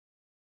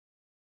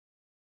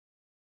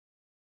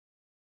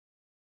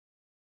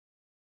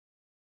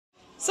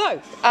So,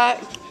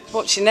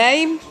 what's your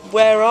name,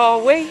 where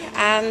are we,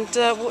 and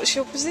what's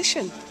your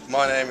position?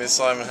 My name is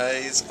Simon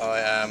Hayes. I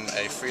am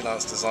a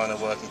freelance designer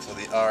working for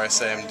the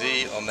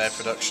RSAMD on their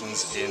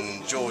productions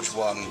in George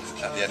 1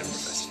 at the Edinburgh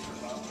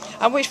Festival.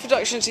 And which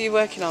productions are you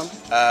working on?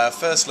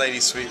 First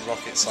Lady Suite,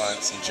 Rocket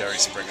Science and Jerry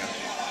Springer.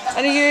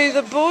 And are you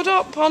the board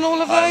up on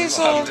all of those?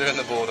 I'm doing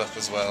the board up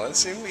as well. Let's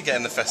see if we get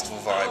in the festival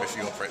vibe if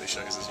you operate the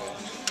shows as well.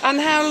 And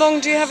how long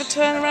do you have a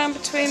turnaround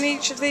between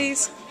each of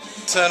these?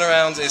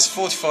 Turnaround is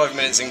 45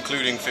 minutes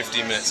including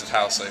 15 minutes of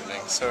house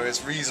opening, so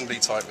it's reasonably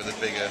tight with the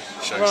bigger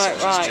shows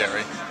such as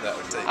Jerry. That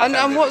would take.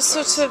 And what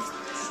sort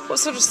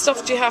of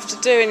stuff do you have to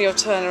do in your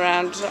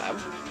turnaround?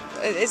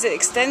 Is it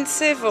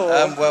extensive or?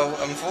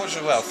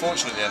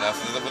 Fortunately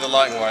enough, with the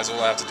lighting wise, all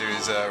I have to do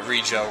is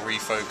regel,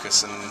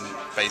 refocus, and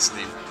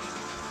basically,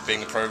 being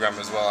the programmer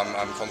as well,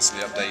 I'm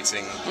constantly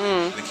updating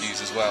the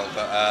cues as well.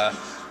 But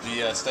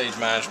the stage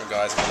management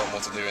guys have a lot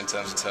more to do in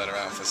terms of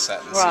turnaround for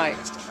set and scene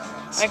and stuff like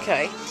that. So.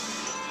 Okay.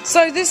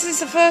 So this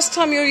is the first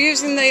time you're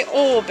using the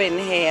orb in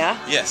here?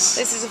 Yes.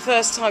 This is the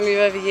first time you've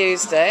ever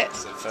used it?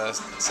 It's the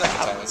second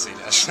time I've seen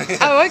it actually.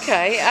 Oh,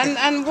 okay.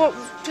 And what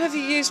have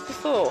you used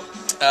before?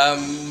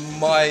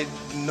 My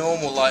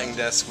normal lighting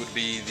desk would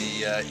be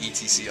the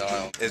ETC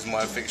aisle. Is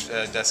my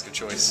desk of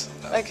choice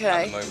at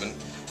the moment.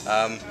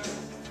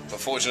 But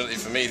fortunately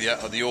for me,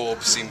 the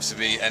orb seems to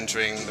be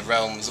entering the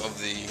realms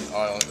of the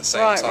aisle at the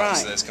same time,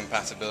 so there's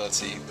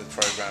compatibility with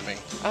programming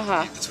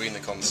between the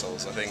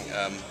consoles. I think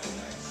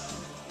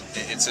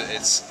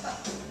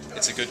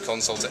it's a good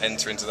console to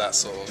enter into that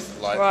sort of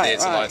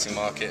theatre lighting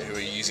market who are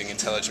using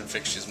intelligent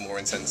fixtures more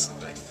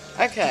intensively.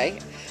 Okay.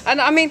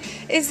 And I mean,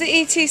 is the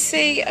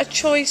ETC a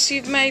choice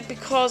you've made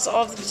because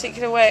of the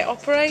particular way it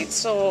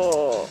operates,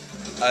 or?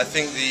 I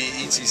think the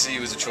ETC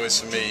was a choice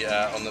for me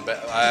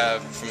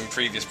from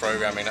previous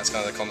programming. That's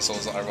kind of the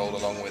consoles that I rolled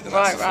along with, and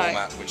that's the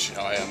format which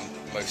I am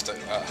most at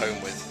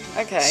home with.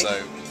 Okay.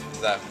 So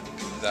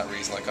that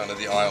reason,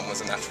 the Ion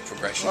was a natural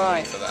progression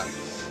for that.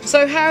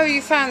 So how have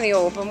you found the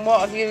orb, and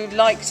what have you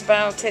liked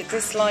about it,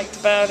 disliked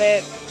about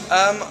it?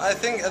 I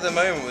think at the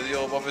moment with the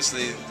orb,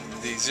 obviously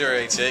the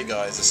 088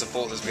 guys, the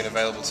support that's been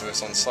available to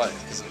us on site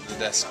because of the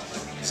desk,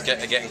 is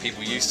getting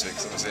people used to it,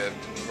 because obviously a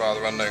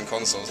rather unknown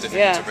console is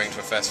difficult to bring to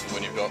a festival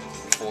when you've got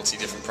 40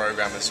 different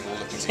programmers who are all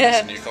looking to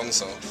use a new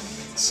console.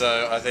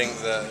 So I think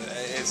that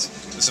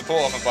the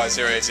support offered by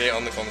 088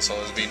 on the console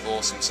has been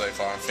awesome so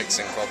far, and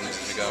fixing problems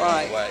as we go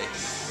along the way.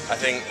 I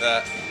think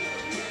that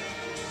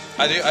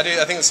I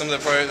think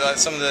that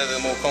some of the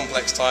more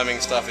complex timing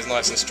stuff is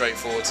nice and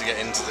straightforward to get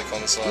into the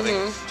console. I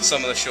think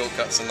some of the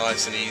shortcuts are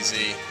nice and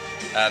easy,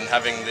 and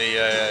having the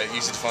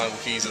user-definable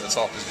keys at the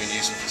top has been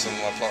useful for some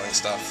of my plotting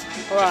stuff.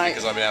 Just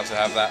because I've been able to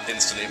have that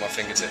instantly at my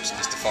fingertips and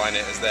just define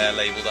it as they're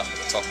labelled up at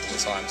the top all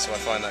the time. So I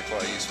find that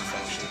quite a useful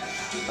function.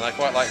 And I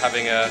quite like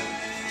having a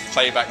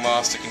playback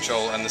master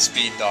control and the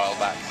speed dial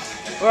back.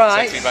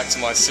 Take me back to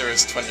my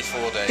Cirrus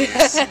 24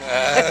 days to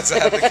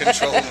have the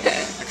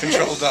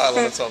control dial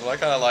on the top. I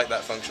kind of like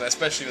that function,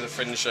 especially with a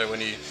fringe show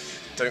when you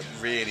don't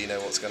really know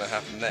what's going to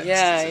happen next.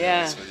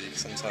 With you.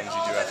 Sometimes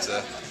you do have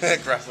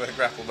to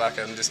grapple back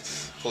and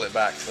just pull it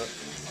back. But.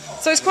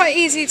 So it's quite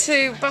easy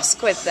to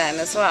busk with then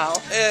as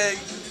well?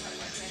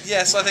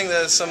 Yes, I think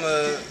there's some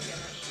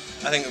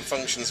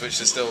functions which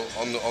are still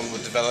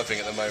onward developing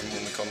at the moment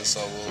in the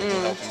console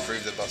will help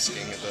improve the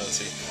busking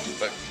ability.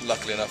 But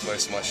luckily enough,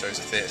 most of my shows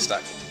are theatre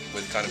stacked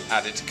with kind of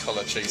added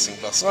colour chasing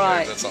busking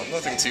over the top.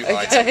 Nothing too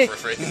high tech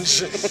for a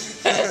fringe.